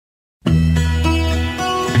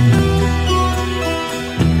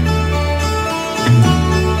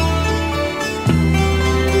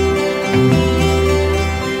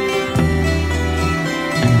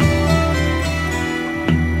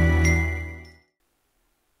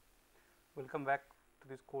Welcome back to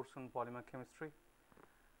this course on polymer chemistry.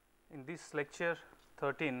 In this lecture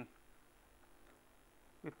 13,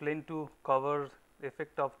 we plan to cover the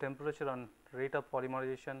effect of temperature on rate of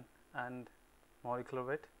polymerization and molecular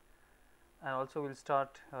weight, and also we will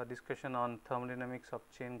start a discussion on thermodynamics of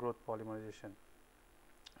chain growth polymerization.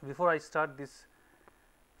 Before I start this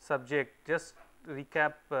subject, just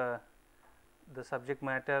recap the subject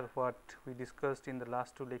matter what we discussed in the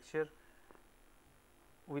last two lectures.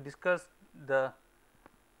 We discussed the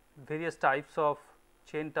various types of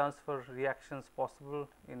chain transfer reactions possible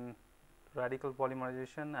in radical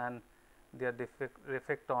polymerization and their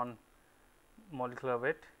effect on molecular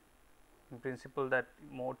weight. In principle, that if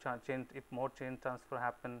more chain transfer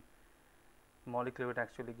happen, molecular weight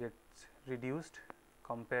actually gets reduced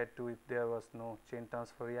compared to if there was no chain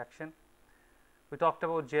transfer reaction. We talked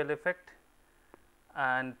about gel effect,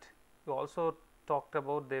 and we also talked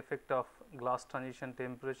about the effect of glass transition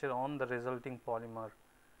temperature on the resulting polymer,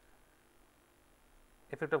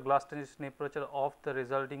 effect of glass transition temperature of the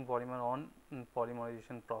resulting polymer on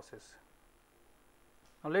polymerization process.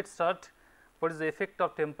 Now, let us start what is the effect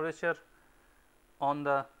of temperature on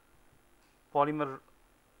the polymerization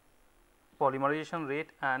rate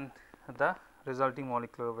and the resulting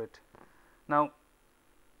molecular weight. Now,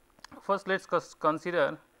 first let us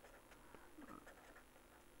consider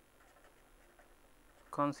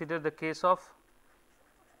the case of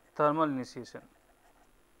thermal initiation.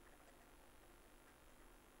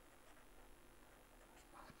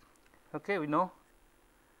 Okay, we know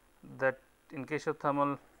that in case of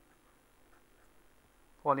thermal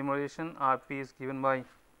polymerization, Rp is given by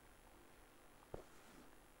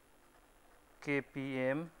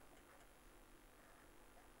Kpm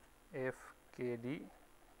Fkd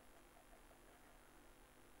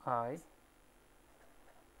I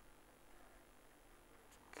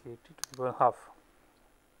Kt to the power half.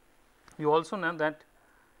 You also know that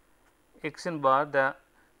Xn bar, the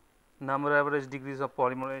number average degrees of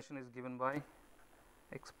polymerization, is given by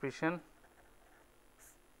expression.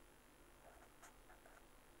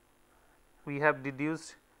 We have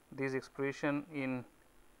deduced this expression in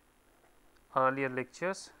earlier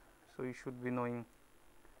lectures, so you should be knowing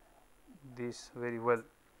this very well,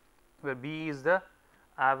 where B is the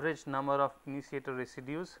average number of initiator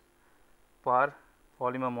residues per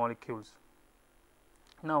polymer molecules.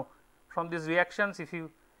 Now, from these reactions, if you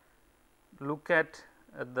look at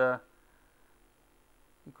the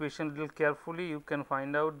equation little carefully, you can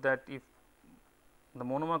find out that if the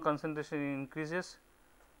monomer concentration increases,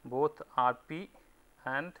 both Rp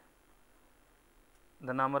and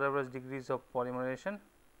the number average degrees of polymerization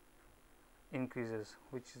increases,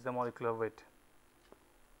 which is the molecular weight.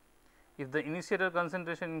 If the initiator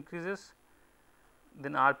concentration increases,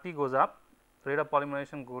 then Rp goes up, rate of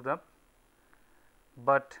polymerization goes up,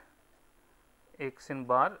 but Xn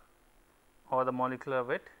bar or the molecular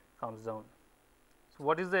weight comes down. So,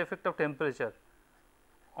 what is the effect of temperature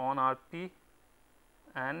on Rp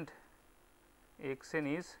and Xn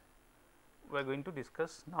is we are going to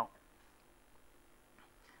discuss now.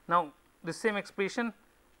 Now, this same expression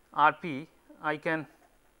Rp I can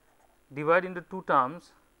divide into two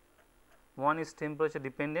terms. One is temperature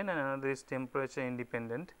dependent and another is temperature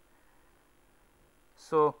independent.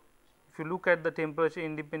 So, if you look at the temperature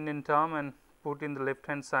independent term and put in the left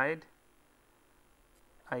hand side,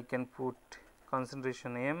 I can put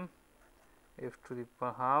concentration m f to the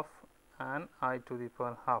power half and I to the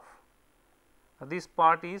power half. Now, this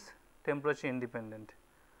part is temperature independent,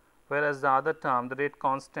 whereas the other term, the rate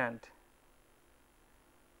constant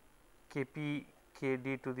Kp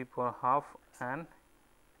Kd to the power half and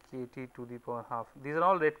Kt to the power half, these are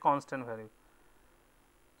all rate constant value.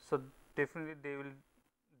 So, definitely they will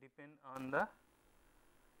depend on the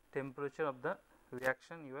temperature of the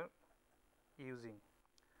reaction you are using.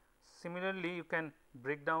 Similarly, you can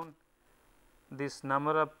break down this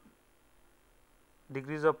number of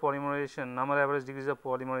degrees of polymerization, number average degrees of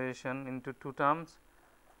polymerization into two terms.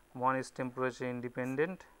 One is temperature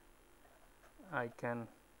independent, I can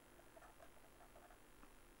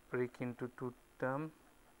break into two terms.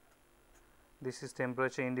 This is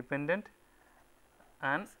temperature independent,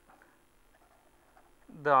 and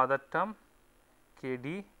the other term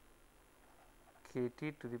Kd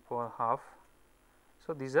Kt to the power half.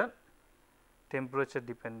 So, these are temperature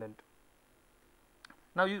dependent.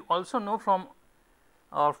 Now, you also know from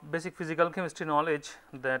our basic physical chemistry knowledge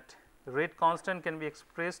that rate constant can be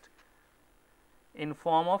expressed in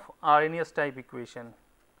form of Arrhenius type equation.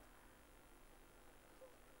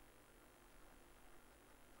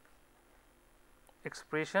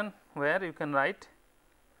 Expression where you can write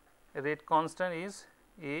a rate constant is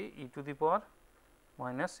A e to the power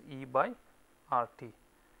minus E by RT,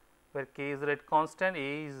 where K is the rate constant,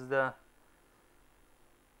 A is the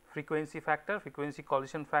frequency factor, frequency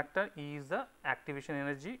collision factor, E is the activation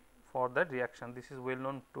energy for that reaction. This is well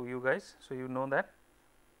known to you guys. So, you know that.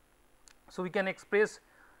 So, we can express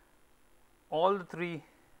all the three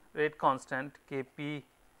rate constant Kp,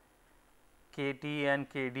 Kt and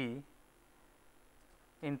Kd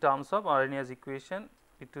in terms of Arrhenius equation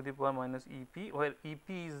e to the power minus Ep, where Ep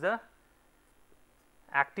is the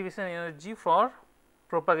activation energy for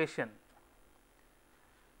propagation.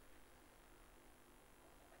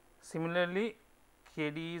 Similarly,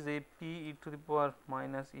 Kd is Ap e to the power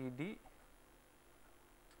minus Ed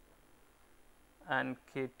and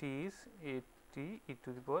Kt is At e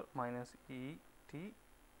to the power minus Et.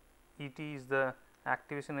 Et is the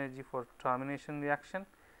activation energy for termination reaction.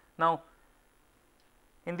 Now,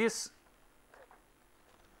 in this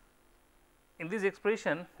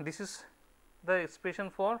expression, this is the expression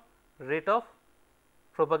for rate of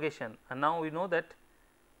propagation, and now we know that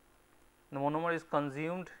the monomer is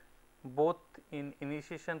consumed both in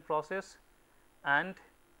initiation process and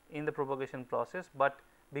in the propagation process, but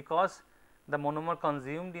because the monomer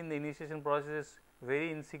consumed in the initiation process is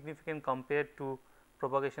very insignificant compared to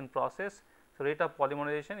propagation process. So, rate of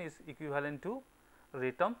polymerization is equivalent to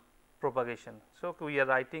rate of propagation. So, we are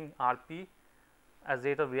writing Rp as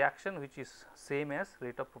rate of reaction, which is same as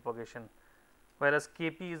rate of propagation, whereas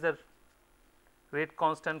Kp is the rate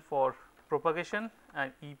constant for propagation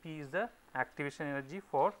and Ep is the activation energy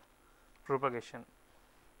for propagation.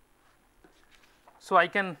 So, I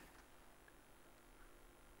can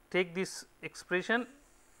take this expression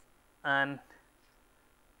and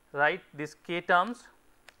write this K terms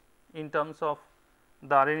in terms of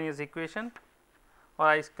the Arrhenius equation, or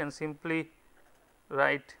I can simply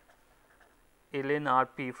write ln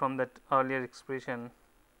Rp from that earlier expression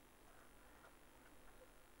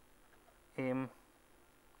m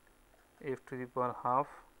f to the power half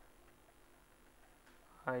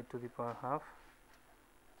I to the power half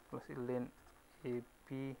plus ln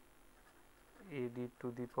Ap Ad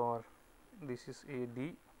to the power, this is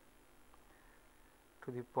Ad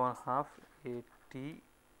to the power half At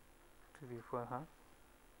to the power half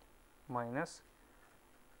minus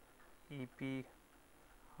Ep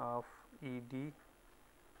half Ed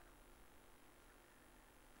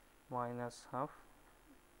minus half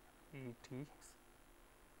Et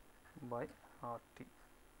by Rt.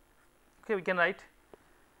 Okay, we can write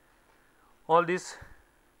all this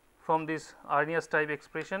from this Arrhenius type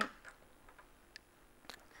expression,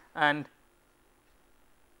 and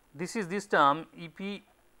this is this term Ep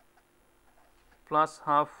plus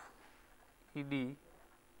half Ed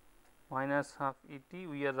minus half Et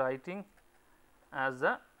we are writing as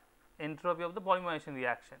the entropy of the polymerization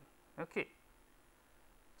reaction. Okay.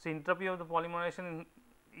 So, entropy of the polymerization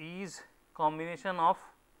is combination of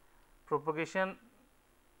propagation,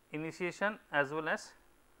 initiation as well as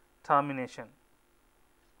termination.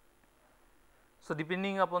 So,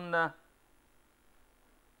 depending upon the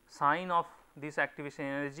sign of this activation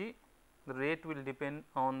energy, the rate will depend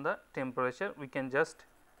on the temperature. We can just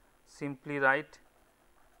simply write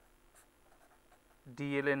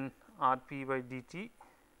d ln Rp by dt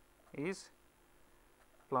is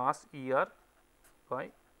plus Er by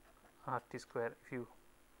Rt square, if you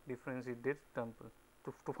differentiate this term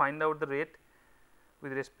to find out the rate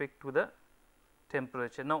with respect to the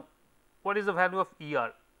temperature. Now, what is the value of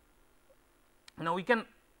Er? Now, we can,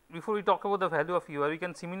 before we talk about the value of Er, we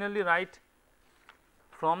can similarly write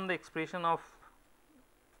from the expression of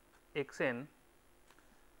xn.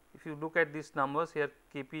 If you look at these numbers here,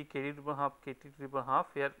 Kp, Kd to the power half, Kt to the power half,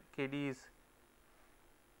 here Kd is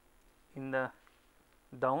in the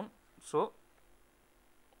down. So,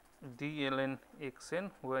 d ln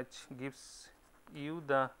xn, which gives you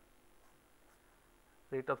the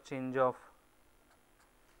rate of change of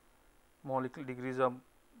molecular degrees of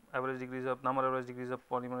average degrees of number average degrees of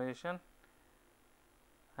polymerization,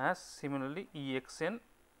 as similarly Exn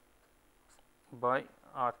by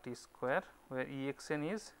Rt square, where Exn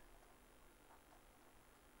is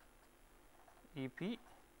Ep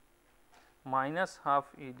minus half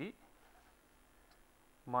Ed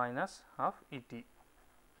minus half Et. It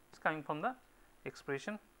is coming from the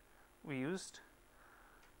expression we used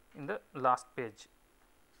in the last page.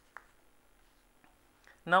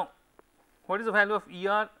 Now, what is the value of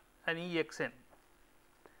Er and Exn?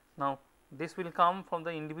 Now, this will come from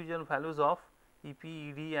the individual values of Ep,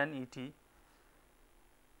 Ed and Et.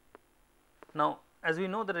 Now, as we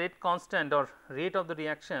know, the rate constant or rate of the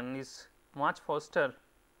reaction is much faster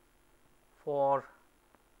for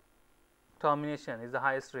termination, is the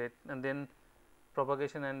highest rate, and then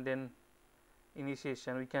propagation and then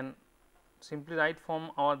initiation. We can simply write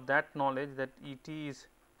from our that knowledge that E t is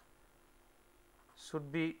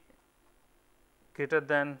should be greater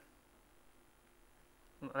than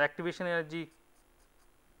activation energy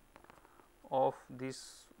of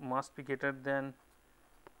this must be greater than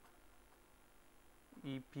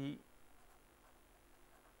E p,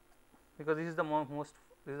 because this is the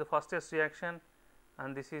this is the fastest reaction,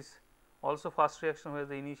 and this is also fast reaction where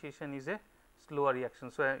the initiation is a slower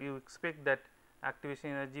reaction. So, you expect that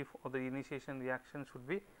activation energy of the initiation reaction should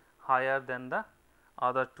be higher than the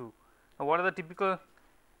other two. Now, what are the typical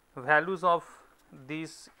values of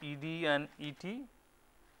these E d and E t?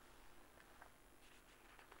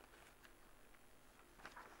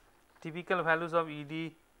 Typical values of E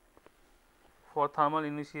d for thermal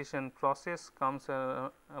initiation process comes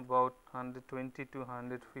about 120 to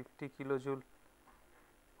 150 kilojoule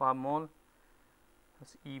per mole.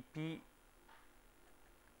 As E p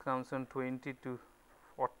comes on 20 to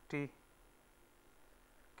 40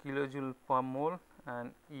 kilojoule per mole,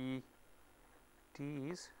 and E t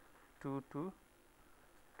is 2 to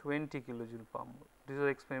 20 kilojoule per mole. These are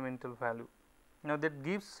experimental value. Now, that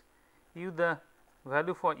gives you the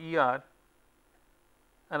value for E r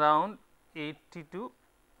around 80 to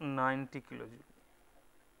 90 kilojoule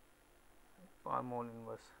per mole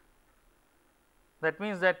inverse. That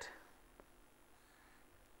means that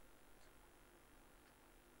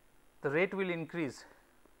the rate will increase,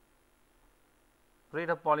 rate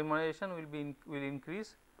of polymerization will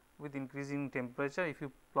increase with increasing temperature. If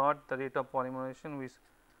you plot the rate of polymerization with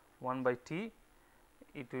 1 by T,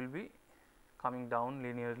 it will be coming down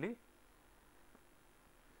linearly.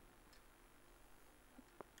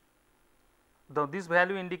 Now, this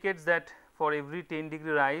value indicates that for every 10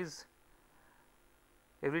 degree rise,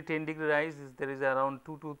 there is around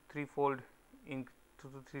 2 to 3 fold 2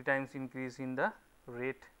 to 3 times increase in the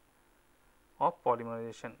rate of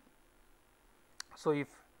polymerization. So, if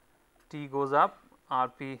T goes up, R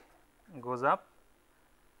p goes up,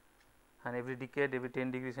 and every decade, every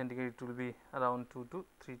 10 degree centigrade, it will be around 2 to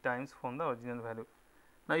 3 times from the original value.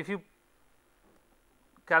 Now, if you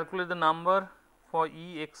calculate the number for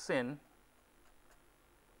E x n,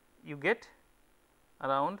 you get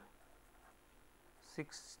around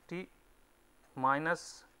 60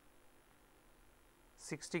 minus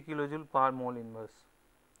 60 kilojoule per mole inverse,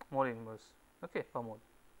 okay, per mole,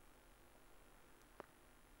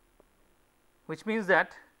 which means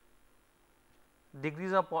that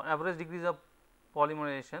average degrees of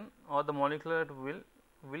polymerization or the molecular weight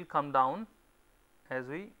will come down as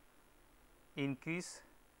we increase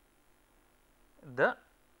the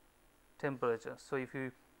temperature. So, if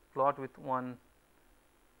you plot with 1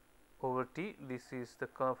 over T, this is the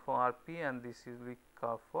curve for R p and this is the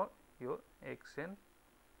curve for your x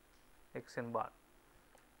n bar.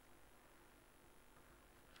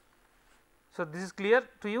 So, this is clear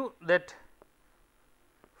to you that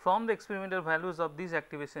from the experimental values of these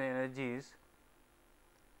activation energies,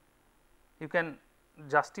 you can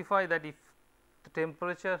justify that if the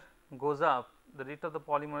temperature goes up, the rate of the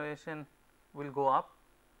polymerization will go up,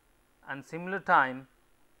 and similar time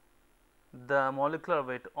the molecular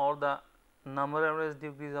weight or the number average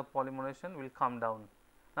degrees of polymerization will come down.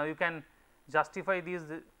 Now, you can justify these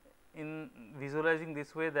in visualizing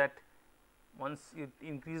this way, that once you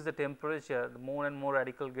increase the temperature, the more and more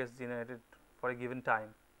radical gets generated for a given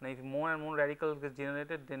time. Now, if more and more radical gets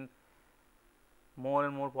generated, then more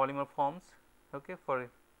and more polymer forms, okay, for a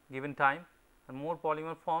given time, and more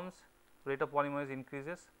polymer forms, rate of polymerization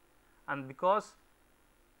increases, and because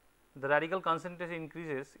the radical concentration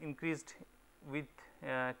increased with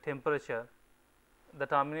temperature, the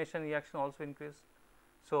termination reaction also increased.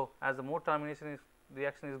 So, as the more termination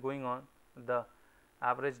reaction is going on, the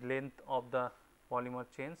average length of the polymer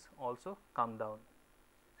chains also come down.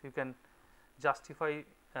 So, you can justify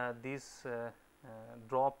this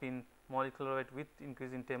drop in molecular weight with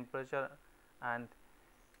increase in temperature and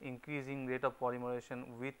increasing rate of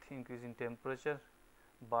polymerization with increase in temperature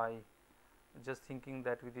by just thinking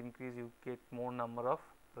that with increase you get more number of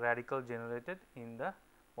radical generated in the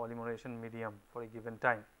polymerization medium for a given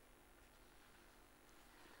time.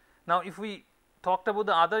 Now, if we talked about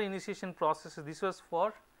the other initiation processes, this was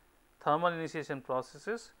for thermal initiation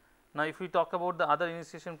processes. Now, if we talk about the other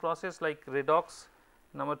initiation process like redox,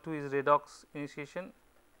 number 2 is redox initiation.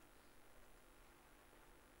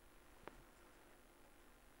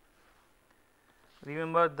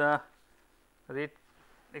 Remember the rate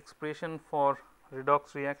expression for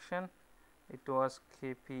redox reaction, it was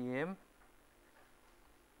Kpm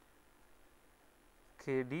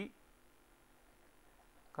Kd,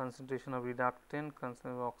 concentration of reductant,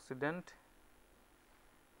 concentration of oxidant,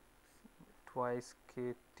 twice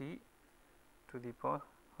Kt to the power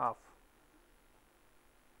half,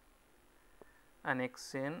 and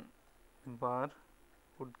xn bar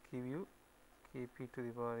would give you Kp to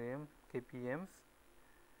the power m, Kpm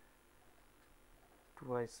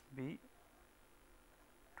twice B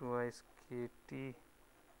twice Kt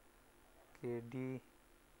Kd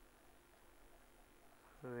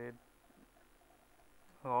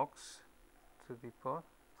redox to the power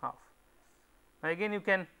half. Now, again you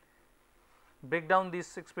can break down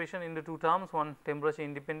this expression into two terms, one temperature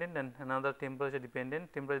independent and another temperature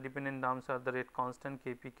dependent. Temperature dependent terms are the rate constant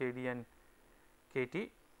Kp, Kd and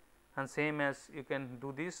Kt, and same as you can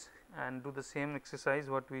do this and do the same exercise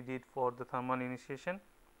what we did for the thermal initiation,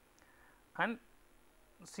 and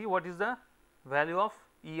see what is the value of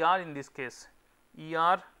ER in this case.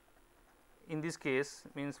 ER in this case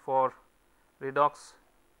means for redox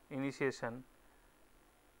initiation,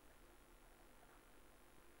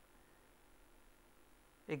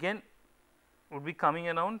 again would be coming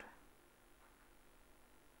around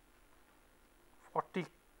 40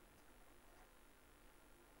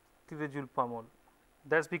 kilojoule per mole.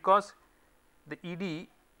 That is because the ED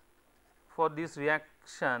for this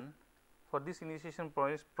reaction, for this initiation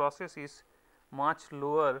process is much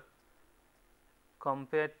lower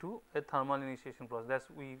compared to a thermal initiation process. That is,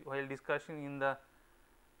 we while discussing in the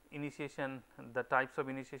initiation, the types of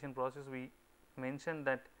initiation process, we mentioned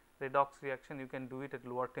that redox reaction you can do it at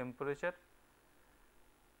lower temperature.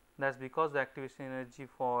 That is because the activation energy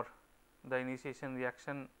for the initiation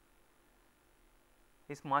reaction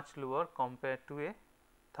is much lower compared to a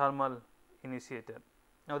thermal initiator.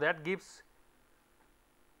 Now, that gives,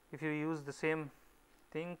 if you use the same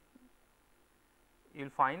thing, you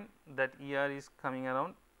will find that ER is coming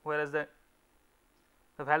around, whereas the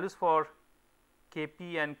values for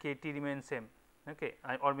Kp and Kt remain same, okay,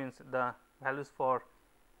 or means the values for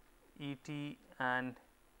Et and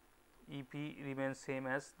Ep remain same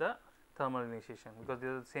as the thermal initiation, because they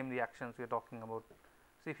are the same reactions we are talking about.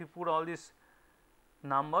 So, if you put all these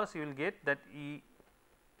numbers, you will get that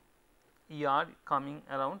ER coming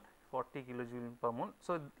around 40 kilojoule per mole.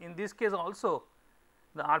 So, in this case also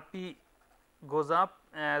the Rp goes up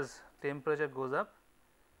as temperature goes up,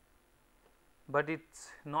 but it is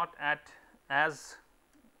not at as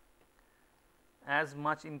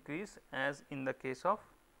much increase as in the case of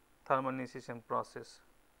thermal initiation process.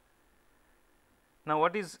 Now,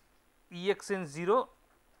 what is Exn 0?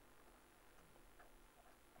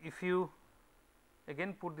 If you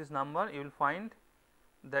again put this number, you will find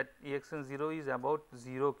that Exn 0 is about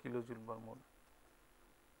 0 kilojoule per mole,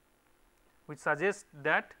 which suggests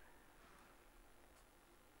that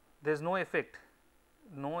there is no effect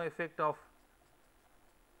of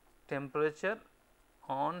temperature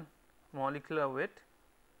on molecular weight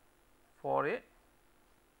for a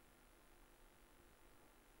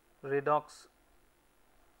redox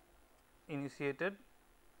initiated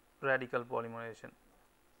radical polymerization.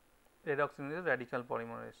 Redox initiated radical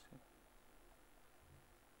polymerization.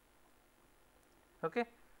 Okay.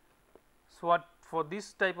 So, what for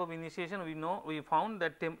this type of initiation we found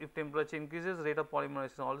that if temperature increases, rate of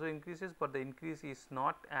polymerization also increases, but the increase is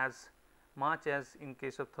not as much as in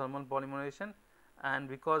case of thermal polymerization, and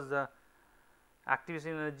because the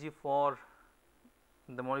activation energy for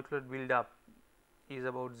the molecular build up is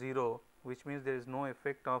about 0, which means there is no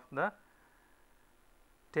effect of the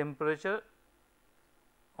temperature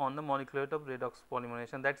on the molecular weight of redox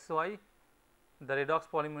polymerization. That is why the redox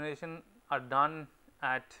polymerization are done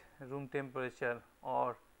at room temperature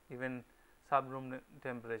or even sub room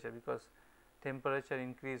temperature, because temperature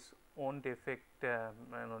increase won't affect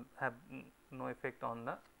have no effect on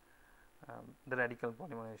the radical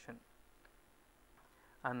polymerization.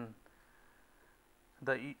 And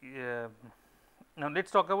the now let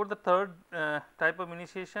us talk about the third type of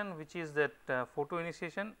initiation, which is that photo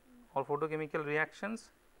initiation or photochemical reactions.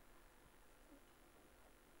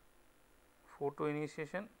 Photo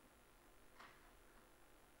initiation.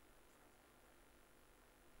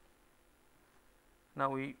 Now,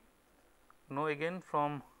 we know again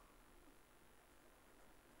from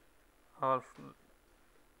our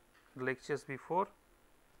lectures before,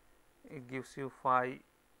 it gives you phi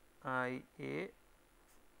I A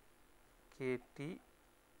K T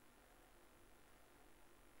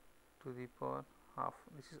to the power half.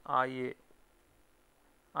 This is I A.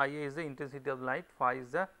 I A is the intensity of light, phi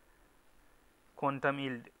is the quantum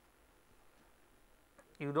yield.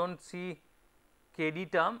 You do not see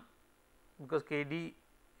Kd term, because Kd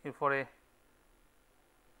for a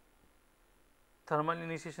thermal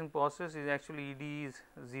initiation process is actually Ed is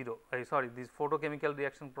 0, sorry, this photochemical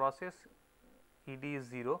reaction process Ed is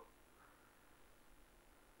 0,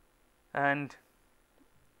 and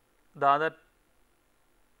the other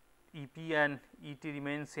EP and ET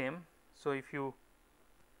remain same. So, if you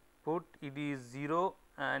put ED is 0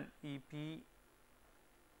 and EP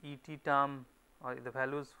ET term or the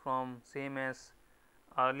values from same as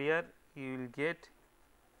earlier, you will get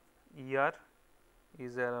ER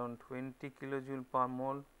is around 20 kilojoule per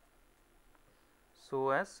mole, so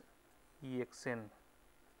as EXN.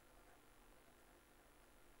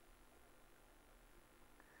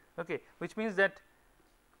 Okay, which means that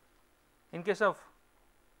in case of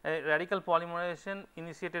a radical polymerization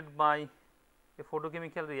initiated by a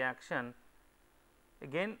photochemical reaction,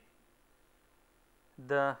 again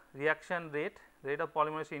the reaction rate of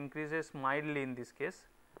polymerization increases mildly in this case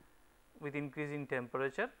with increasing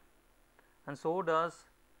temperature, and so does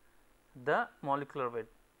the molecular weight.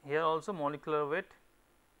 Here also molecular weight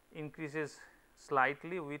increases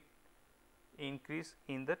slightly with increase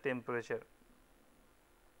in the temperature.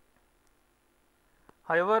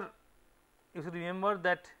 However, you should remember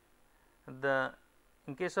that the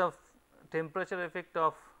in case of temperature effect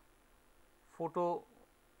of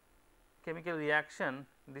photochemical reaction,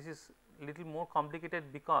 this is little more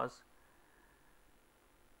complicated because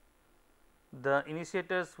the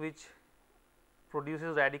initiators which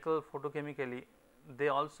produces radical photochemically, they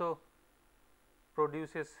also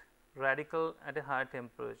produces radical at a higher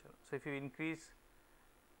temperature. So, if you increase,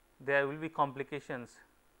 there will be complications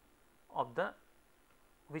of the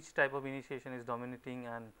which type of initiation is dominating,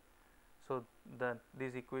 and so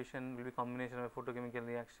this equation will be combination of a photochemical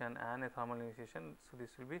reaction and a thermal initiation. So, this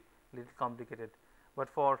will be little complicated, but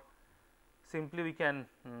for simply we can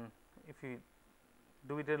if we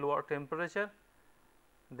do it at a lower temperature,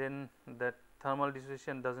 then the thermal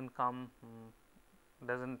dissociation does not come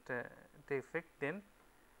take effect, then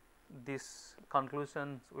this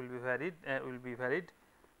conclusions will be varied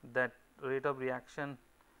that rate of reaction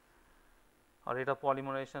or rate of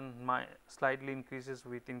polymerization slightly increases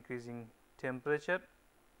with increasing temperature,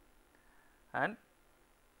 and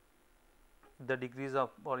the degrees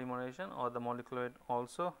of polymerization or the molecular weight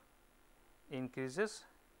also increases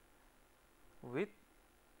with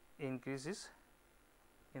increases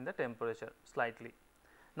in the temperature slightly.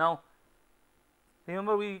 Now,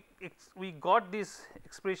 remember we got this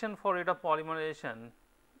expression for rate of polymerization,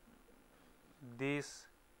 this,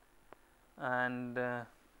 and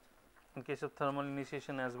in case of thermal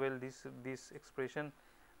initiation as well, this expression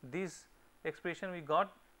we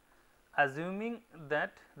got assuming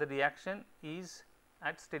that the reaction is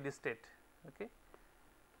at steady state. Okay.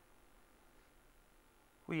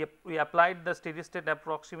 We applied the steady state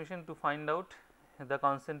approximation to find out the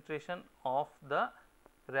concentration of the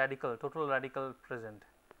radical, total radical present.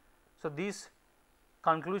 So, these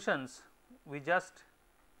conclusions we just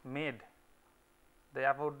made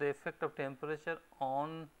about the effect of temperature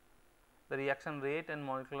on the reaction rate and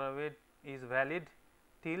molecular weight is valid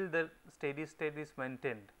till the steady state is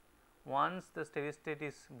maintained. Once the steady state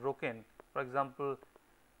is broken, for example,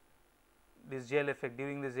 this gel effect,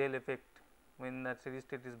 during the gel effect, when the steady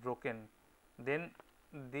state is broken, then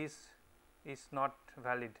this is not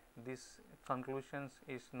valid, these conclusions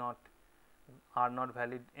are not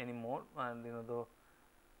valid anymore, and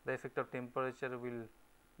the effect of temperature will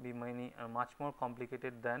be much more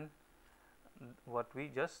complicated than what we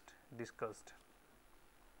just discussed.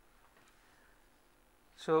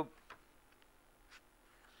 So,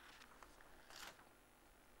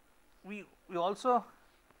 we also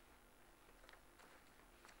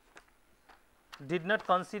did not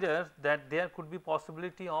consider that there could be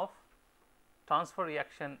possibility of transfer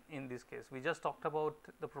reaction in this case. We just talked about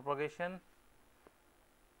the propagation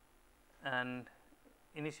and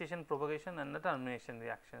initiation, propagation, and the termination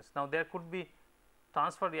reactions. Now, there could be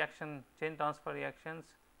transfer reaction, chain transfer reactions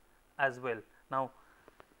as well. Now,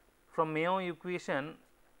 from Mayo equation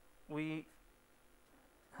we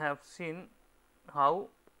have seen how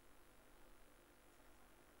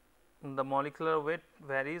the molecular weight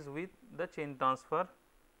varies with the chain transfer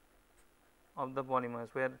of the polymers,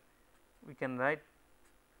 where we can write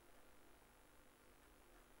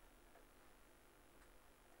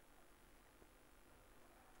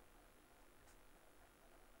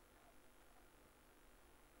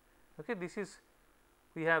okay. This is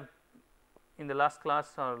we have in the last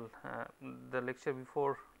class or the lecture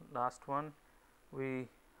before last one, we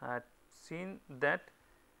had seen that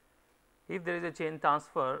if there is a chain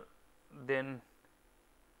transfer, then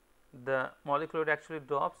the molecular weight actually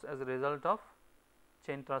drops as a result of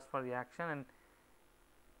chain transfer reaction, and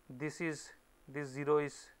this 0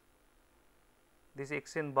 is this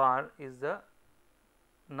xn bar is the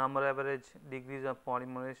number average degrees of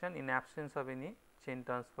polymerization in absence of any chain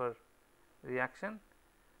transfer reaction.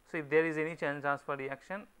 So, if there is any chain transfer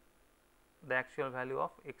reaction, the actual value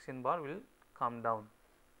of Xn bar will come down,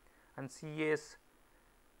 and Cs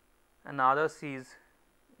and other C's,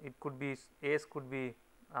 it could be S could be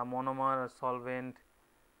a monomer, a solvent,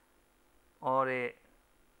 or a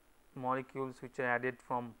molecules which are added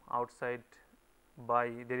from outside by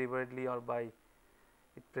deliberately or by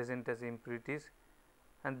it present as impurities,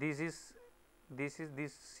 and this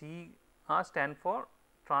C R stand for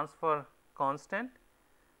transfer constant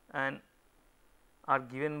and are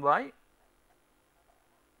given by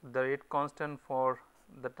the rate constant for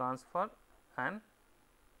the transfer and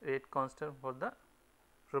rate constant for the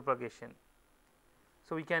propagation.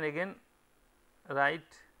 So, we can again write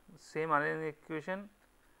same RNA equation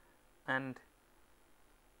and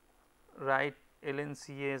write ln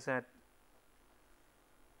Cs at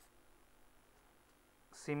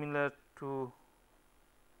similar to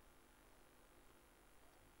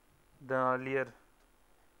the earlier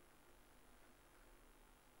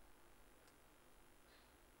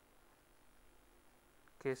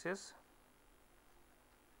cases.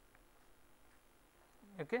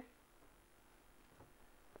 Okay.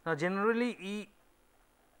 Now, generally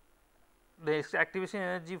the activation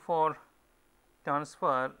energy for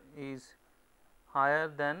transfer is higher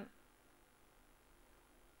than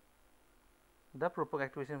the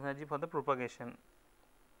activation energy for the propagation,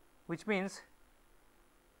 which means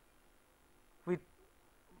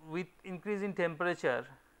with increase in temperature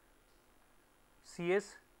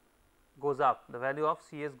Cs goes up, the value of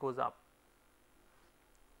Cs goes up.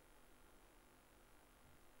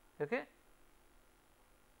 Okay.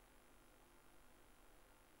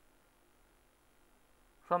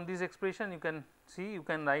 From this expression you can see, you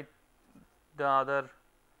can write the other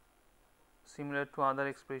similar to other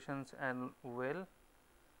expressions as well,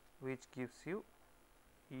 which gives you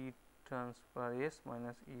E transfer S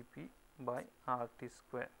minus E p by R t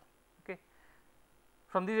square. Okay.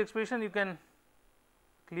 From this expression you can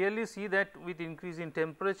clearly see that with increase in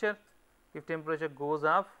temperature, if temperature goes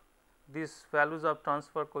up, these values of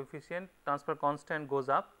transfer coefficient, transfer constant goes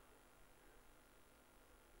up,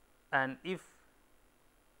 and if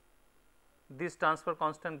this transfer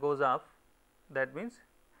constant goes up, that means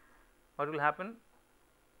what will happen?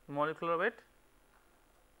 Molecular weight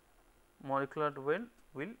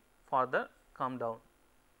will further come down.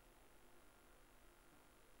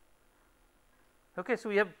 Okay, so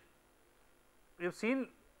we have seen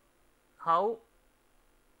how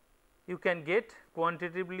you can get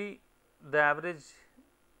quantitatively the average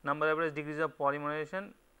degrees of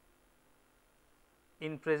polymerization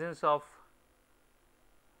in presence of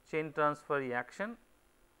chain transfer reaction,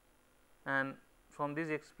 and from this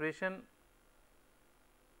expression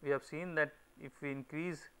we have seen that if we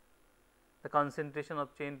increase the concentration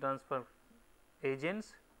of chain transfer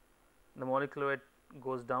agents, the molecular weight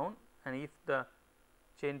goes down, and if the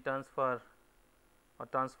chain transfer or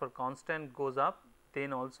transfer constant goes up,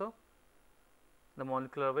 then also the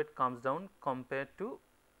molecular weight comes down compared to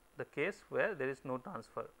the case where there is no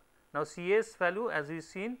transfer. Now, Cs value, as we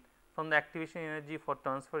seen from the activation energy for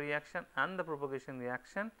transfer reaction and the propagation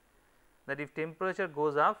reaction, that if temperature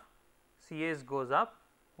goes up, Cs goes up,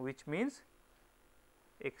 which means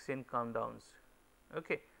Xn comes down.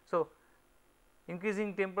 Okay. So,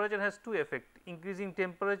 increasing temperature has two effects. Increasing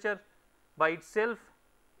temperature by itself,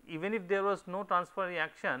 even if there was no transfer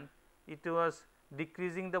reaction, it was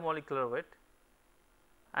decreasing the molecular weight,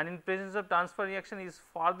 and in presence of transfer reaction is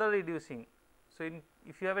further reducing. So,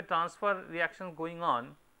 if you have a transfer reaction going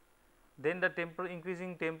on, then the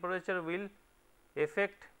increasing temperature will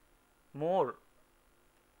affect more,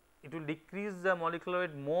 it will decrease the molecular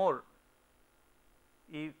weight more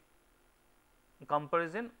in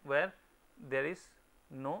comparison where there is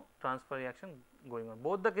no transfer reaction going on.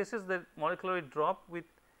 Both the cases the molecular weight drop with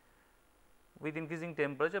increasing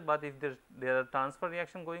temperature, but if there are transfer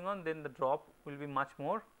reaction going on, then the drop will be much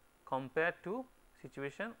more compared to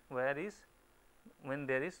situation when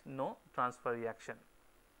there is no transfer reaction.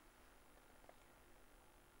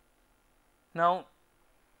 Now,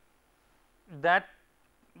 that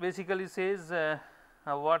basically says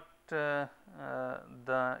what the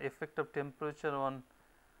effect of temperature on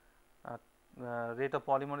rate of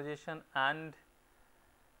polymerization and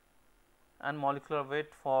molecular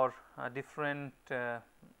weight for different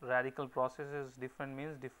radical processes. Different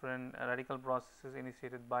means different radical processes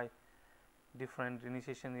initiated by different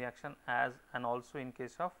initiation reaction, as and also in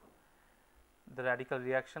case of the radical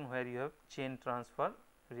reaction where you have chain transfer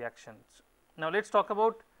reactions. Now, let us talk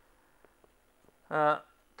about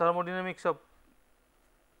thermodynamics of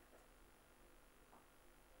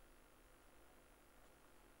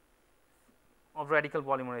radical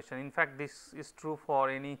polymerization. In fact, this is true for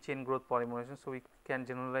any chain growth polymerization. So, we can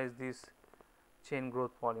generalize this chain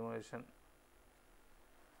growth polymerization.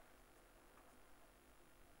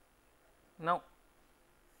 Now,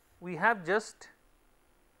 we have just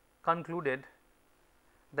concluded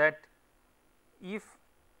that if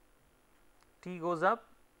T goes up,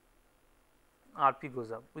 RP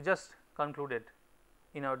goes up. We just concluded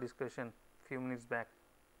in our discussion few minutes back.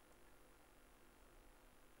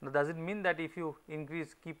 Now, does it mean that if you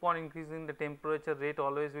keep on increasing the temperature, rate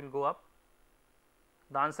always will go up?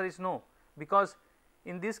 The answer is no, because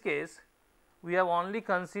in this case we have only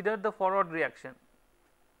considered the forward reaction.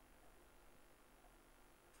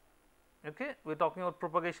 Okay, we are talking about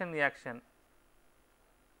propagation reaction,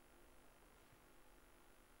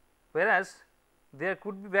 whereas there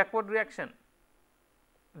could be backward reaction,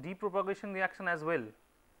 depropagation reaction as well.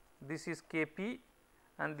 This is Kp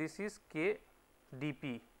and this is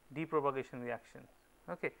Kdp, depropagation reaction.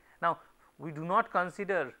 Okay. Now, we do not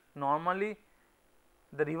consider normally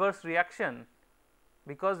the reverse reaction,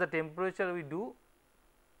 because the temperature we do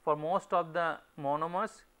for most of the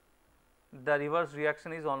monomers, the reverse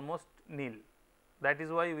reaction is almost nil. That is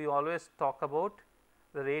why we always talk about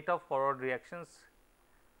the rate of forward reactions.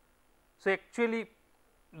 So, actually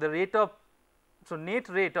the rate of, so net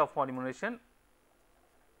rate of polymerization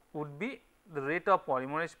would be the rate of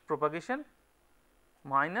polymerization propagation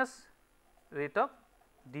minus rate of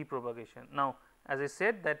depropagation. Now, as I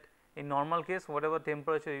said that in normal case, whatever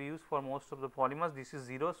temperature you use for most of the polymers, this is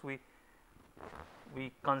 0. So,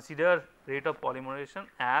 we consider rate of polymerization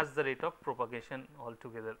as the rate of propagation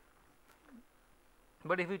altogether.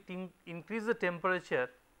 But if we increase the temperature,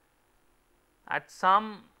 at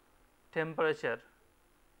some temperature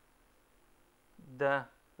the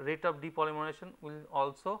rate of depolymerization will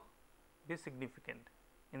also be significant.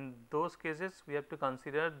 In those cases, we have to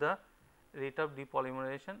consider the rate of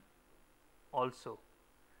depolymerization also,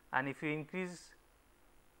 and if you increase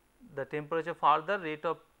the temperature further, rate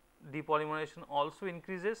of depolymerization also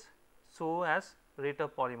increases, so as rate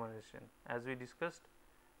of polymerization, as we discussed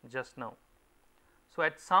just now. So,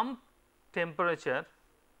 at some temperature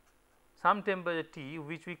T,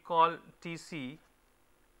 which we call Tc,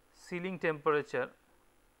 sealing temperature,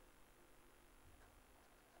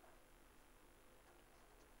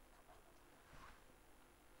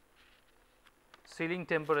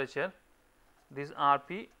 this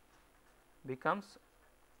Rp becomes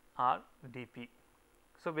Rdp.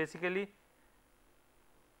 So, basically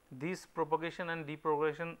this propagation and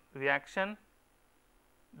depropagation reaction,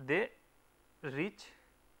 they reach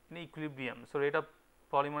in equilibrium. So, rate of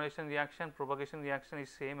polymerization reaction, propagation reaction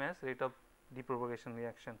is same as rate of depropagation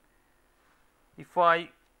reaction. If I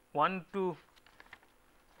want to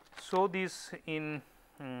show this in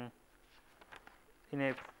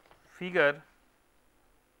a figure,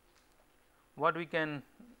 what we can,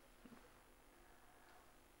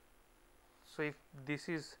 so if this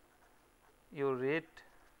is your rate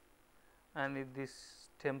and if this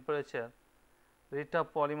temperature, rate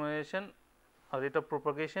of polymerization or rate of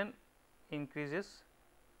propagation increases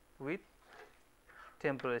with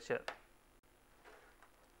temperature.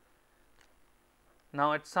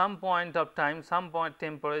 Now, at some point of time, some point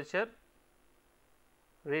temperature,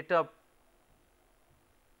 rate of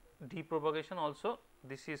depropagation also,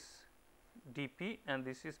 this is dp and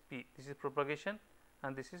this is p, this is propagation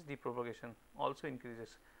and this is depropagation, also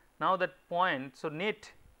increases. Now, that point, so net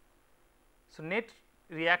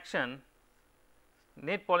reaction,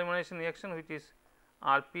 net polymerization reaction, which is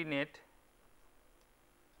Rp net,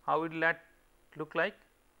 how will that look like?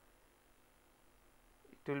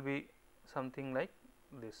 It will be something like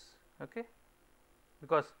this, okay,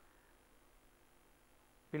 because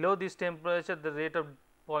below this temperature the rate of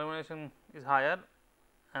polymerization is higher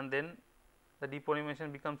and then the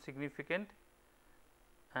depolymerization becomes significant,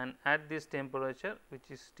 and at this temperature, which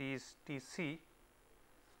is Tc,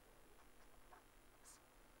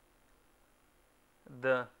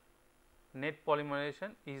 the net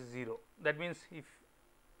polymerization is 0. That means, if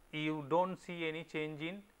you do not see any change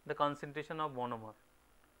in the concentration of monomer,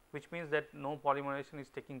 which means that no polymerization is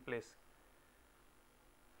taking place.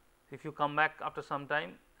 If you come back after some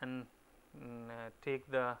time and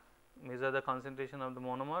measure the concentration of the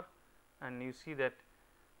monomer, and you see that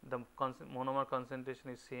the monomer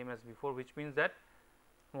concentration is same as before, which means that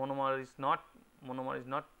monomer is not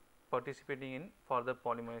participating in further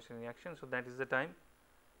polymerization reaction. So, that is the time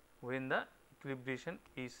when the equilibration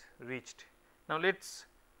is reached. Now, let us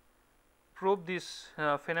probe this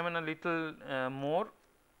phenomenon little more.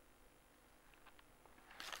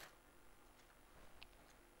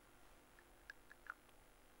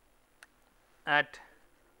 At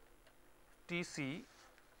Tc,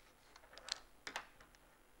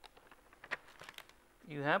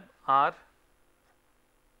 you have R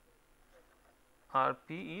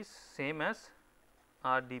Rp is same as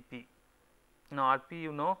Rdp. Now, Rp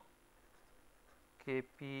you know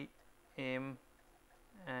Kp m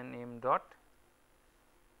and m dot,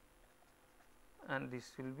 and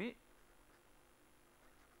this will be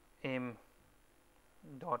m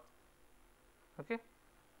dot. Okay.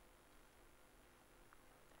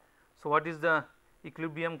 So, what is the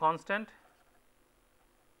equilibrium constant?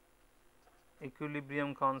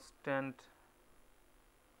 Equilibrium constant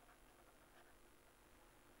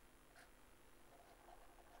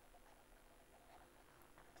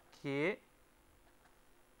K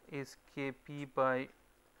is Kp by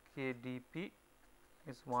Kdp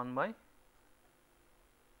is 1 by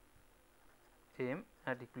m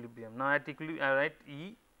at equilibrium. Now, at equilibrium I write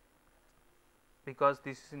E because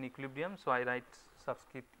this is in equilibrium. So, I write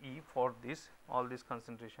subscript E for this all this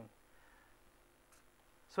concentration.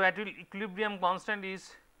 So, at equilibrium constant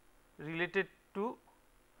is related to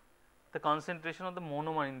the concentration of the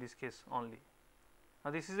monomer in this case only.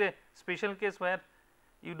 Now, this is a special case where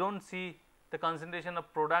you do not see the concentration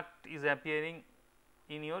of product is appearing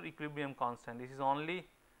in your equilibrium constant. This is only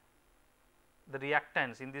the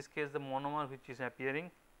reactants, in this case the monomer, which is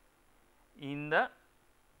appearing in the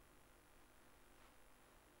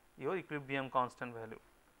your equilibrium constant value.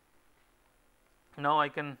 Now, I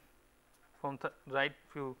can from write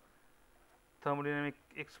few thermodynamic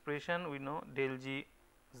expression. We know del G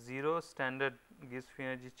 0 standard gives free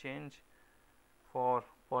energy change for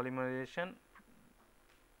polymerization,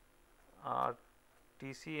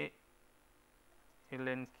 Tc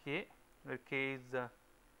ln K, where K is the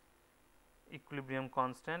equilibrium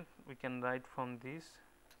constant. We can write from this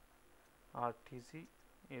Rtc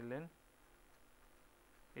ln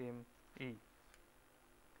me,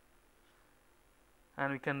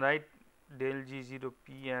 and we can write del G 0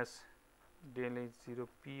 P as del H 0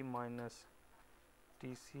 P minus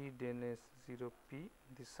Tc del S 0 P,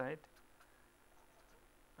 this side,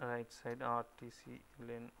 right side Rtc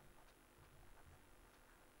ln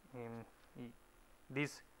me.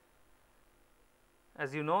 This,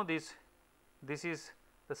 as you know, this is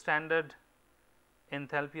the standard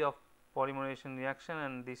enthalpy of polymerization reaction,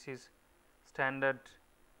 and this is standard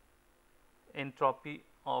entropy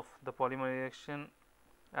of the polymerization,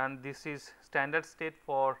 and this is standard state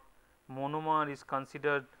for monomer is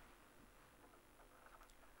considered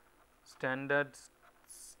standard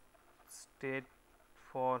state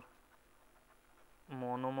for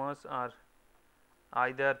monomers are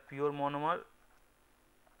either pure monomer,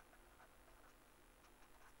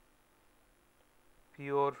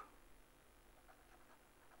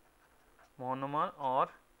 or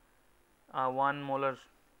 1 molar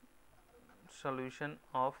solution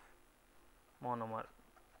of monomer,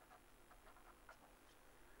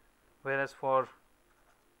 whereas for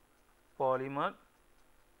polymer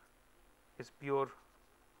is pure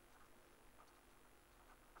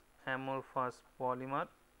amorphous polymer,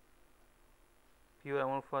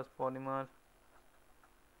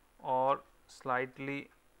 or slightly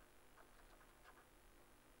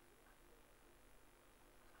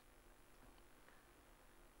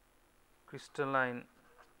crystalline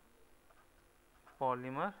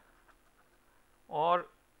polymer, or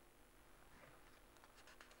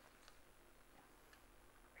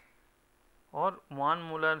or 1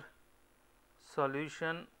 molar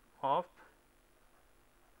solution of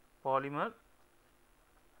polymer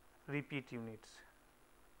repeat units.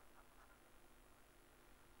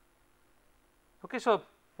 Okay, so,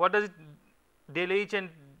 what does it del H and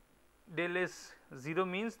del S 0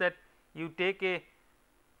 means? That you take a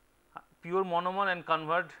pure monomer and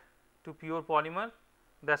convert to pure polymer,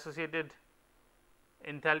 the associated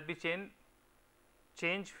enthalpy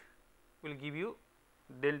change will give you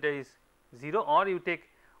delta is 0, or you take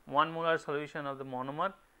 1 molar solution of the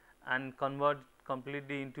monomer and convert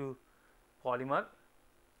completely into polymer.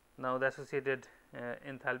 Now, the associated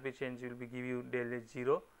enthalpy change will be give you del H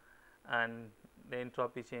 0, and the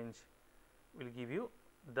entropy change will give you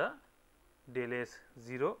the del S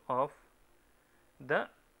 0 of the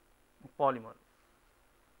polymer.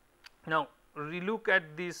 Now, we look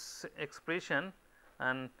at this expression,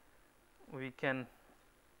 and we can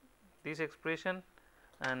this expression,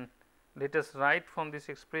 and let us write from this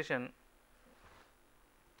expression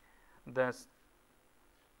thus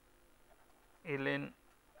ln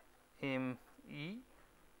me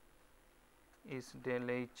is del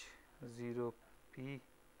H 0 P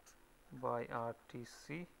by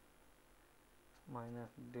Rtc minus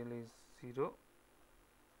del H 0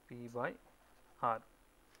 P by R.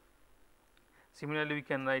 Similarly, we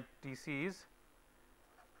can write Tc is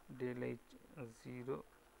del H 0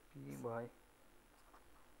 P by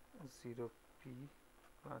 0 P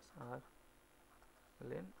plus R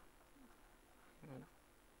ln.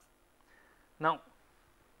 Now,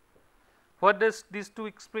 what does these two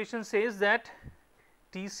expressions says that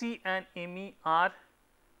Tc and Me are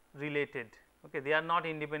related, okay, they are not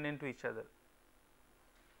independent to each other.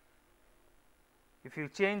 If you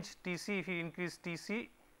change Tc, if you increase Tc,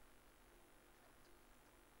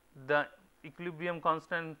 the equilibrium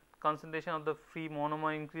concentration of the free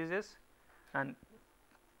monomer increases, and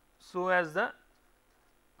so as the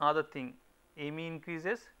other thing Me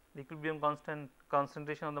increases, the equilibrium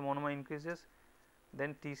concentration of the monomer increases,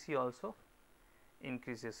 then Tc also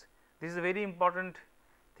increases. This is a very important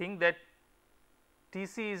thing, that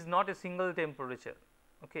Tc is not a single temperature,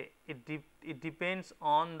 okay, it depends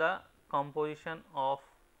on the composition of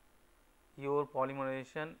your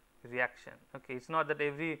polymerization reaction, okay. It is not that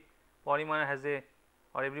every polymer has a,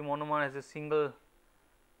 or every monomer has a single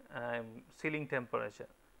sealing temperature,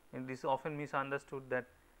 and this is often misunderstood that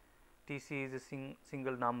Tc is a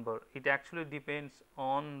single number. It actually depends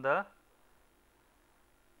on the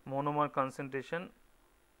monomer concentration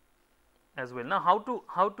as well. Now, how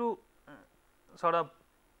to sort of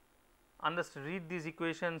read these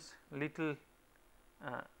equations little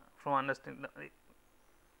from understanding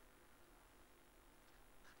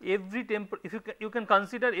every if you can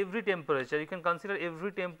consider every temperature, you can consider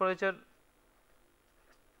every temperature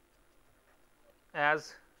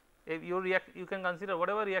as you can consider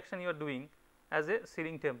whatever reaction you are doing as a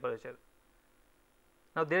sealing temperature.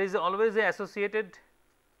 Now, there is always a associated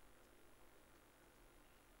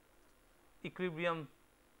equilibrium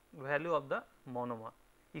value of the monomer.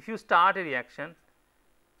 If you start a reaction,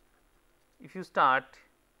 if you start,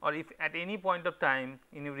 or if at any point of time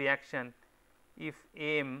in a reaction, if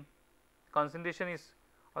M concentration is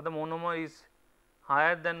of the monomer is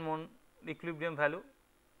higher than equilibrium value,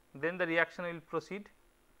 then the reaction will proceed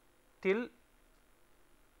till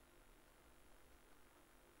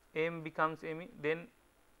M becomes Me, then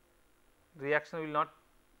reaction will not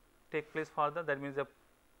take place further. That means the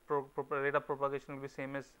rate of propagation will be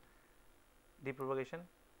same as depropagation.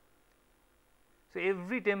 So,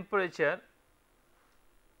 every temperature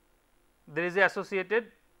there is a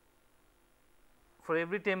associated, for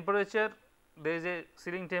every temperature there is a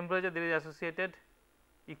sealing temperature, there is associated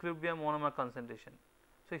equilibrium monomer concentration.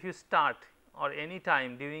 So, if you start or any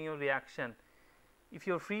time during your reaction, if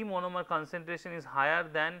your free monomer concentration is higher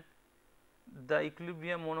than the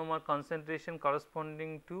equilibrium monomer concentration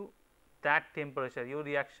corresponding to that temperature, your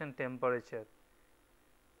reaction temperature,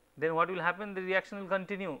 then what will happen? The reaction will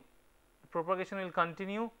continue, propagation will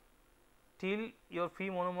continue till your free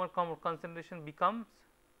monomer concentration becomes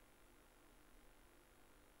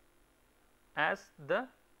as the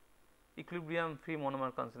equilibrium free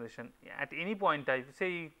monomer concentration. At any point time,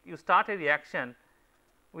 say you start a reaction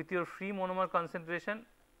with your free monomer concentration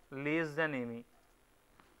less than Me,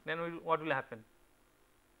 then what will happen?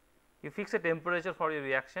 You fix a temperature for your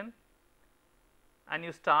reaction and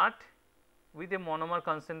you start with a monomer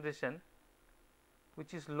concentration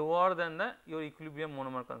which is lower than your equilibrium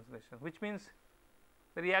monomer concentration, which means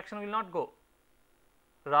the reaction will not go.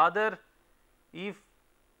 Rather, if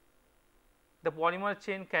the polymer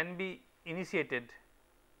chain can be initiated,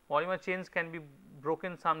 polymer chains can be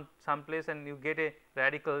broken some place and you get a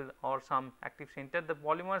radical or some active center, the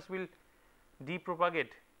polymers will depropagate,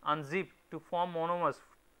 unzip to form monomers,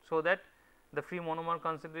 so that the free monomer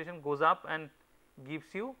concentration goes up and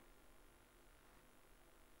gives you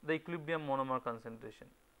the equilibrium monomer concentration.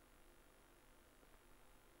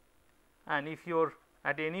 And if your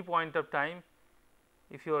at any point of time,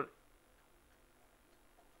 if your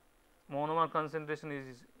monomer concentration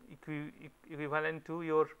is equivalent to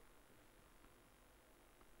your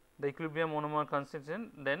the equilibrium monomer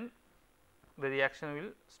concentration, then the reaction will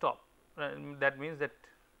stop. That means that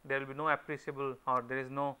there will be no appreciable, or there is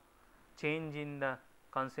no change in the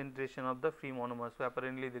concentration of the free monomer. So,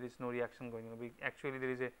 apparently there is no reaction going on. Actually there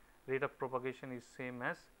is a rate of propagation is same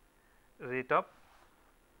as rate of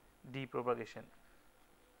depropagation.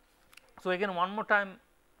 So, again one more time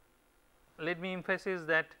let me emphasize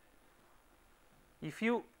that if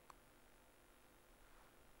you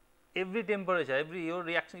every temperature, every your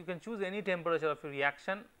reaction, you can choose any temperature of your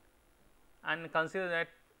reaction and consider that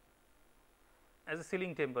as a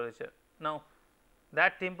sealing temperature. Now,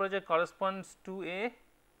 that temperature corresponds to a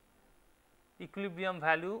equilibrium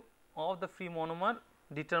value of the free monomer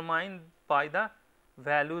determined by the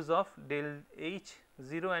values of del H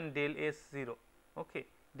 0 and del S 0. Okay.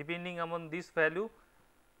 Depending upon this value,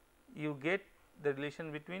 you get the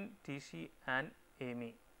relation between Tc and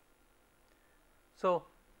Me. So,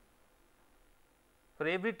 for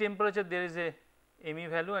every temperature there is a Me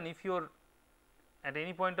value, and if your at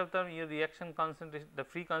any point of time your reaction concentration, the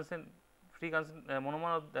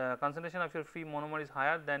monomer of the concentration of your free monomer is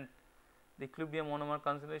higher than the equilibrium monomer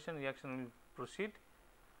concentration, reaction will proceed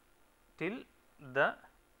till the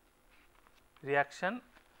reaction,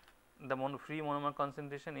 the free monomer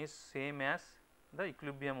concentration is same as the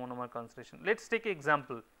equilibrium monomer concentration. Let us take an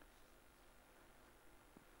example.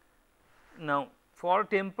 Now, for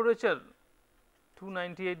temperature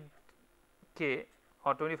 298 K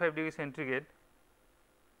or 25 degree centigrade,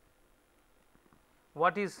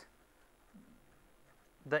 what is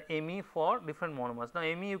the Me for different monomers? Now,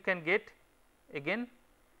 Me you can get, again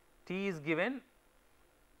T is given,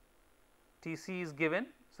 Tc is given.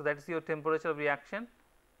 So, that is your temperature of reaction.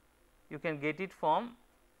 You can get it from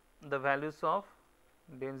the values of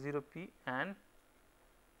del 0 P and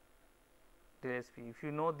del S P. If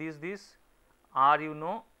you know this R you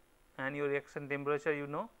know and your reaction temperature you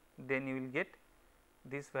know, then you will get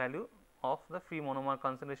this value of the free monomer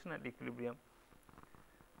concentration at equilibrium.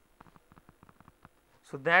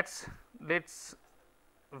 So, that is, let us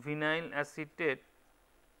vinyl acetate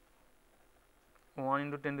 1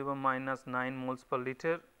 into 10 to the power minus 9 moles per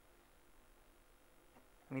liter,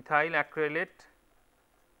 methyl acrylate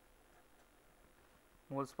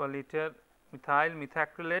moles per liter, methyl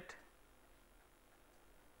methacrylate,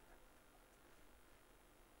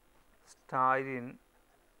 styrene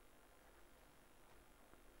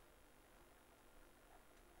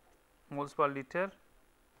moles per liter,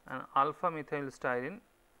 and alpha methyl styrene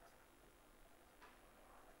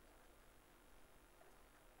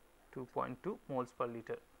 2.2 moles per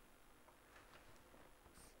liter.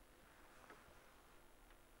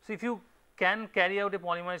 So, if you can carry out a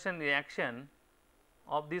polymerization reaction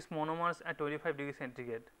of these monomers at 25 degree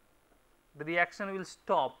centigrade, the reaction will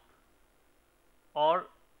stop, or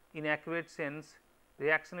in accurate sense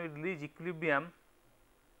reaction will reach equilibrium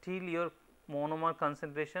till your monomer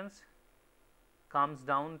concentrations comes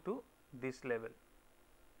down to this level.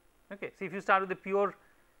 Okay. So, if you start with the pure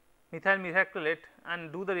methyl methacrylate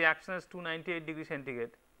and do the reaction as 298 degree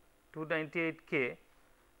centigrade, 298 K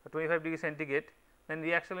 25 degree centigrade, then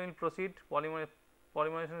reaction will proceed,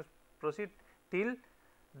 polymerization will proceed till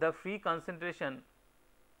the free concentration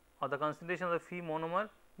or the concentration of the free monomer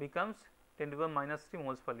becomes 10 to the power minus 3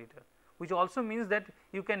 moles per liter, which also means that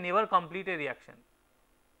you can never complete a reaction.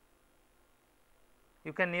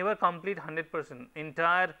 You can never complete 100%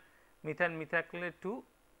 entire methyl methacrylate to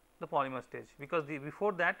the polymer stage, because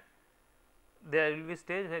before that there will be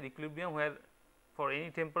stage where equilibrium, where for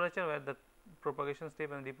any temperature where the propagation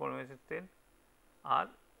step and depolymerization step are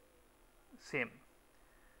same.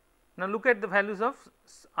 Now, look at the values of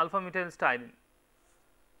alpha methyl styrene,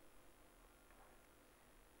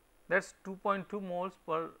 that is 2.2 moles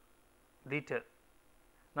per liter.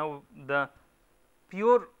 Now, the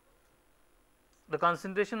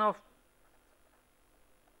concentration of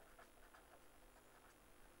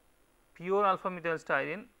pure alpha methyl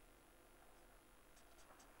styrene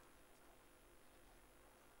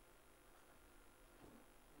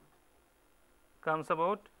comes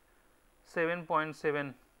about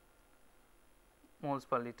 7.7 moles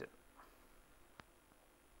per liter.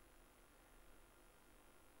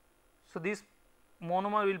 So, this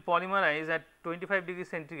monomer will polymerize at 25 degree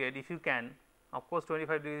centigrade if you can. Of course,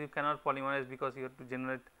 25 degree you cannot polymerize because you have to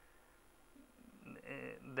generate,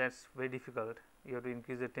 that is very difficult. You have to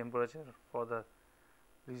increase the temperature for the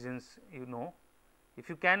reasons you know. If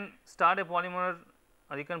you can start a polymer,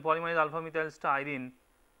 or you can polymerize alpha methyl styrene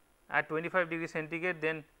at 25 degree centigrade,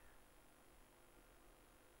 then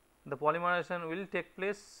the polymerization will take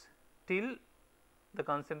place till the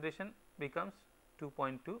concentration becomes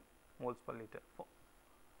 2.2 moles per liter.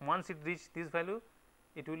 Once it reaches this value,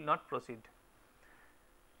 it will not proceed.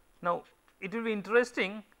 Now, it will be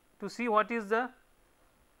interesting to see what is the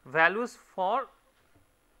values for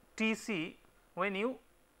Tc when you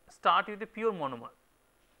start with a pure monomer.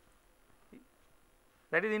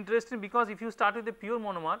 That is interesting, because if you start with a pure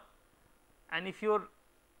monomer and if your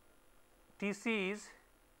Tc is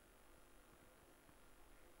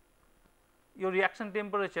your reaction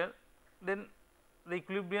temperature, then the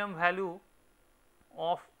equilibrium value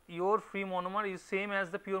of your free monomer is same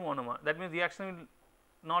as the pure monomer. That means, reaction will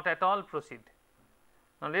not at all proceed.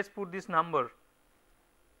 Now, let us put this number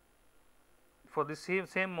for the same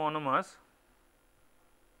monomers,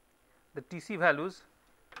 the Tc values.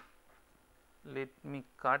 Let me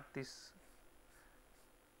cut this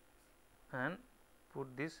and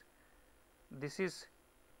put this. This is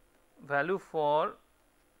value for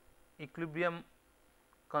equilibrium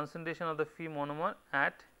concentration of the free monomer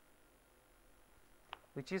at,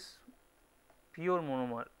 which is pure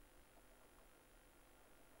monomer.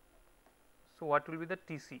 So, what will be the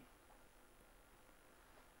Tc?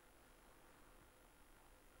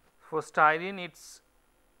 For styrene it is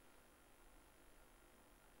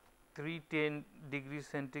 310 degrees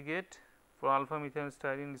centigrade, for alpha methyl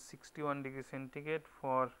styrene is 61 degrees centigrade,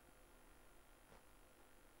 for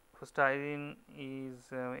styrene is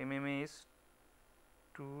MMA is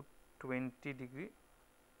 220 degree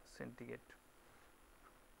centigrade.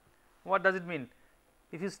 What does it mean?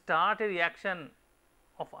 If you start a reaction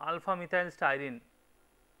of alpha methyl styrene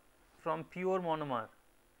from pure monomer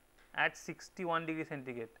at 61 degree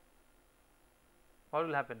centigrade, what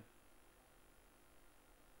will happen?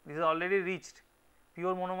 This is already reached,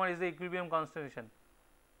 pure monomer is the equilibrium concentration.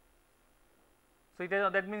 So, it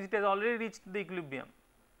has, that means it has already reached the equilibrium,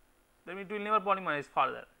 that means it will never polymerize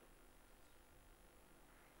further.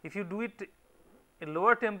 If you do it at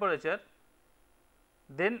lower temperature,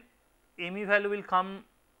 then Me value will come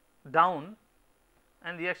down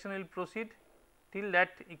and reaction will proceed till that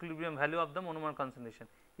equilibrium value of the monomer concentration.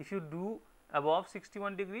 If you do above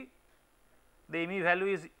 61 degree, the Me value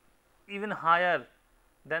is even higher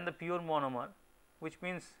than the pure monomer, which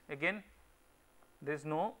means again there is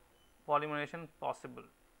no polymerization possible.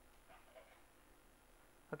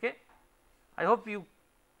 Okay. I hope you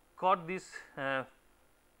got this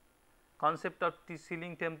concept of T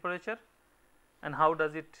sealing temperature and how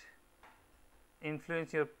does it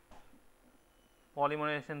influence your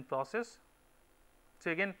polymerization process.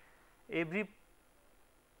 So, again every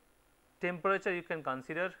temperature you can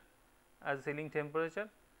consider as sealing temperature.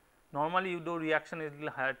 Normally you do reaction at a little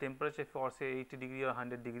higher temperature for say 80 degree or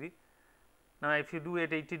 100 degree. Now, if you do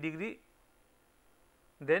at 80 degree,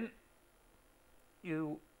 then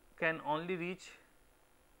you can only reach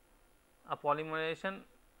a polymerization,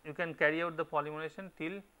 you can carry out the polymerization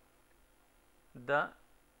till the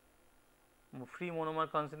free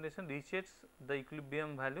monomer concentration reaches the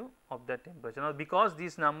equilibrium value of that temperature. Now, because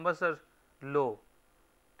these numbers are low,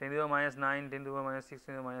 10 to the minus 9, 10 to the minus 6,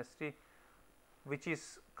 10 to the minus 3, which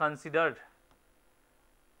is considered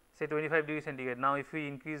say 25 degree centigrade. Now, if we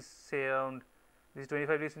increase say around this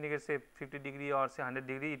 25 degree centigrade, say 50 degree or say 100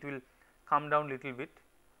 degree, it will come down little bit,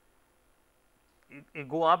 it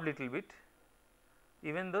go up little bit,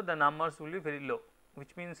 even though the numbers will be very low,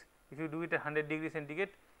 which means if you do it at 100 degree centigrade,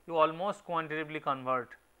 you almost quantitatively convert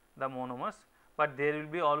the monomers, but there will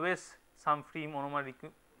be always some free monomer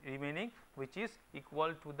remaining, which is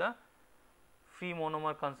equal to the free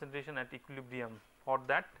monomer concentration at equilibrium for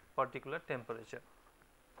that particular temperature.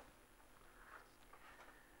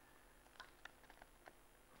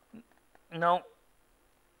 Now,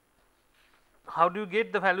 how do you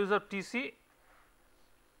get the values of Tc?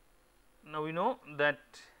 Now, we know that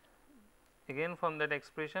again from that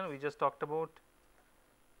expression we just talked about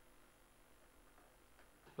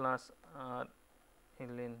plus R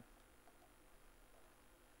ln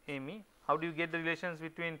Me. How do you get the relations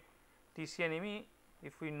between Tc and Me?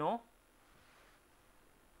 If we know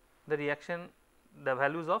the reaction, the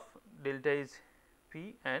values of delta is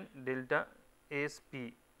P and delta S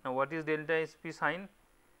P. Now, what is delta S P sign?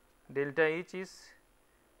 Delta H is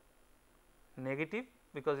negative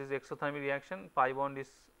because it is exothermic reaction, pi bond is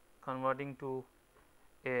converting to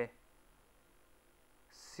a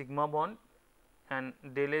sigma bond, and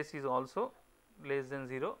del S is also less than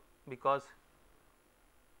 0 because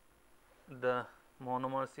the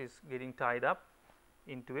monomers is getting tied up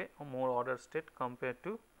into a more ordered state compared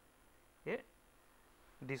to a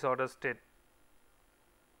disordered state.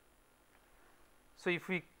 So, if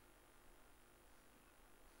we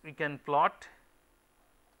can plot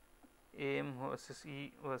Am versus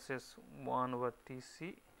E versus 1 over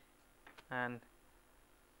Tc, and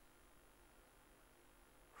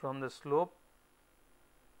from the slope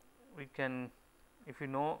we can, if you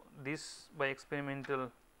know this by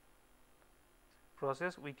experimental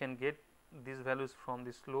process, we can get these values from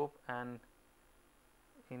the slope, and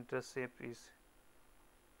intercept is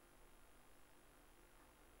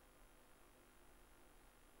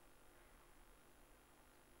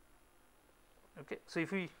okay. So,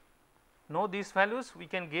 if we know these values, we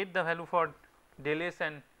can get the value for del S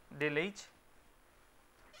and del H,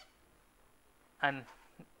 and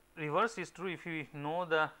reverse is true. If we know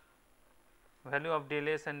the value of del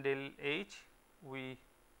S and del H, we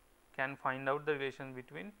can find out the relation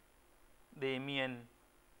between the Me and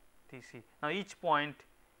Tc. Now, each point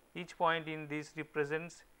in this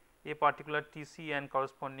represents a particular Tc and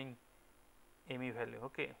corresponding Me value,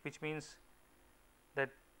 okay, which means that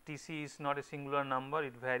Tc is not a singular number,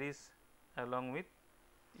 it varies along with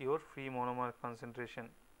your free monomer concentration.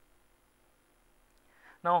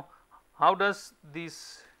 Now, how does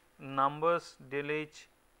these numbers del H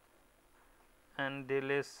and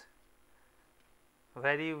del S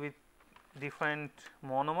vary with different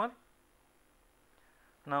monomer.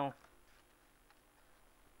 Now,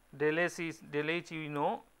 del S is del H you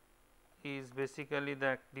know is basically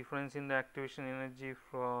the difference in the activation energy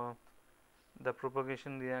from the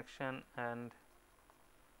propagation reaction and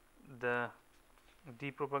the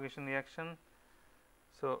depropagation reaction.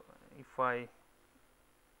 So, if I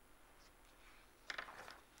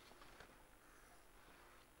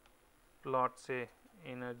plot say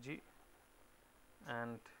energy,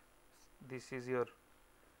 and this is your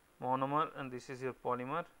monomer and this is your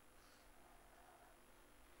polymer.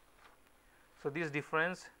 So, this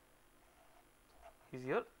difference is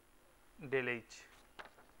your del H.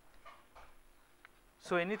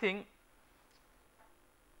 So, anything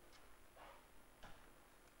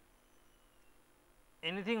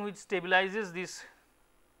which stabilizes this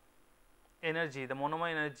energy, the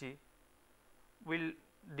monomer energy, will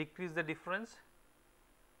decrease the difference,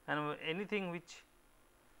 and anything which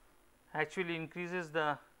actually increases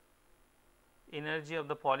the energy of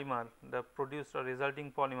the polymer, the produced or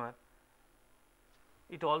resulting polymer,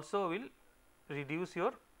 it also will reduce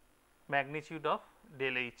your magnitude of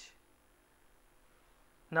del H.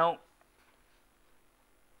 Now,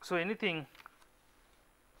 so anything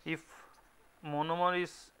if monomer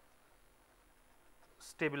is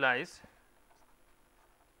stabilized,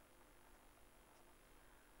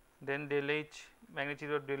 then del H,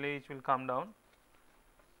 magnitude of del H will come down.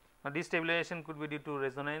 Now, destabilization could be due to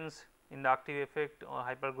resonance, inductive effect or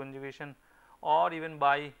hyperconjugation, or even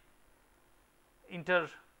by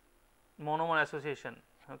inter-monomer association,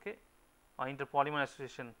 okay, or interpolymer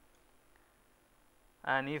association.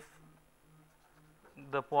 And if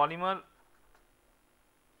the polymer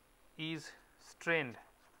is strained,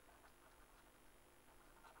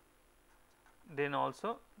 then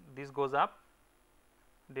also this goes up,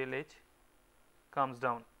 del H comes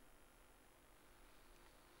down.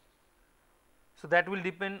 So, that will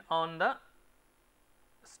depend on the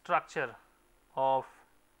structure of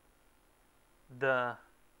the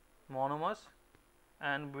monomers,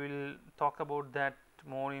 and we will talk about that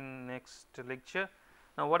more in next lecture.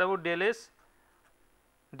 Now, what about del S?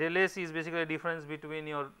 Del S is basically a difference between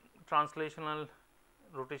your translational,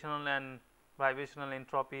 rotational and vibrational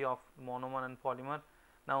entropy of monomer and polymer.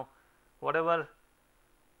 Now, whatever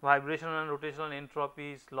vibrational and rotational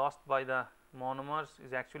entropy is lost by the monomers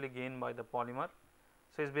is actually gained by the polymer.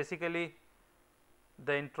 So, it is basically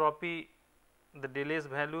the entropy, the del S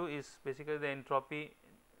value is basically the entropy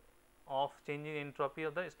of changing entropy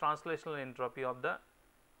of the translational entropy of the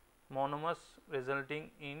monomers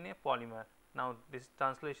resulting in a polymer. Now, this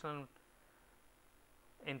translational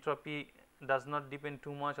entropy does not depend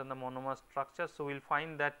too much on the monomer structure. So, we will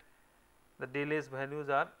find that the del S values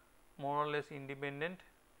are more or less independent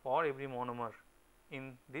for every monomer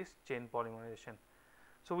in this chain polymerization.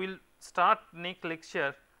 So, we will start next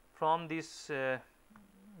lecture from this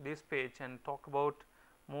this page and talk about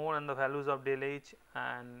more on the values of del H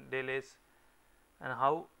and del S, and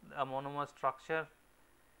how a monomer structure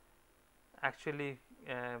actually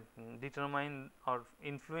determine or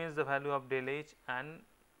influence the value of del H, and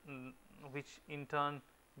which in turn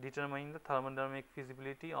determine the thermodynamic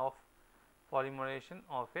feasibility of polymerization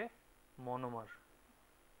of a monomer.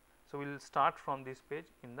 So, we will start from this page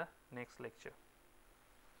in the next lecture.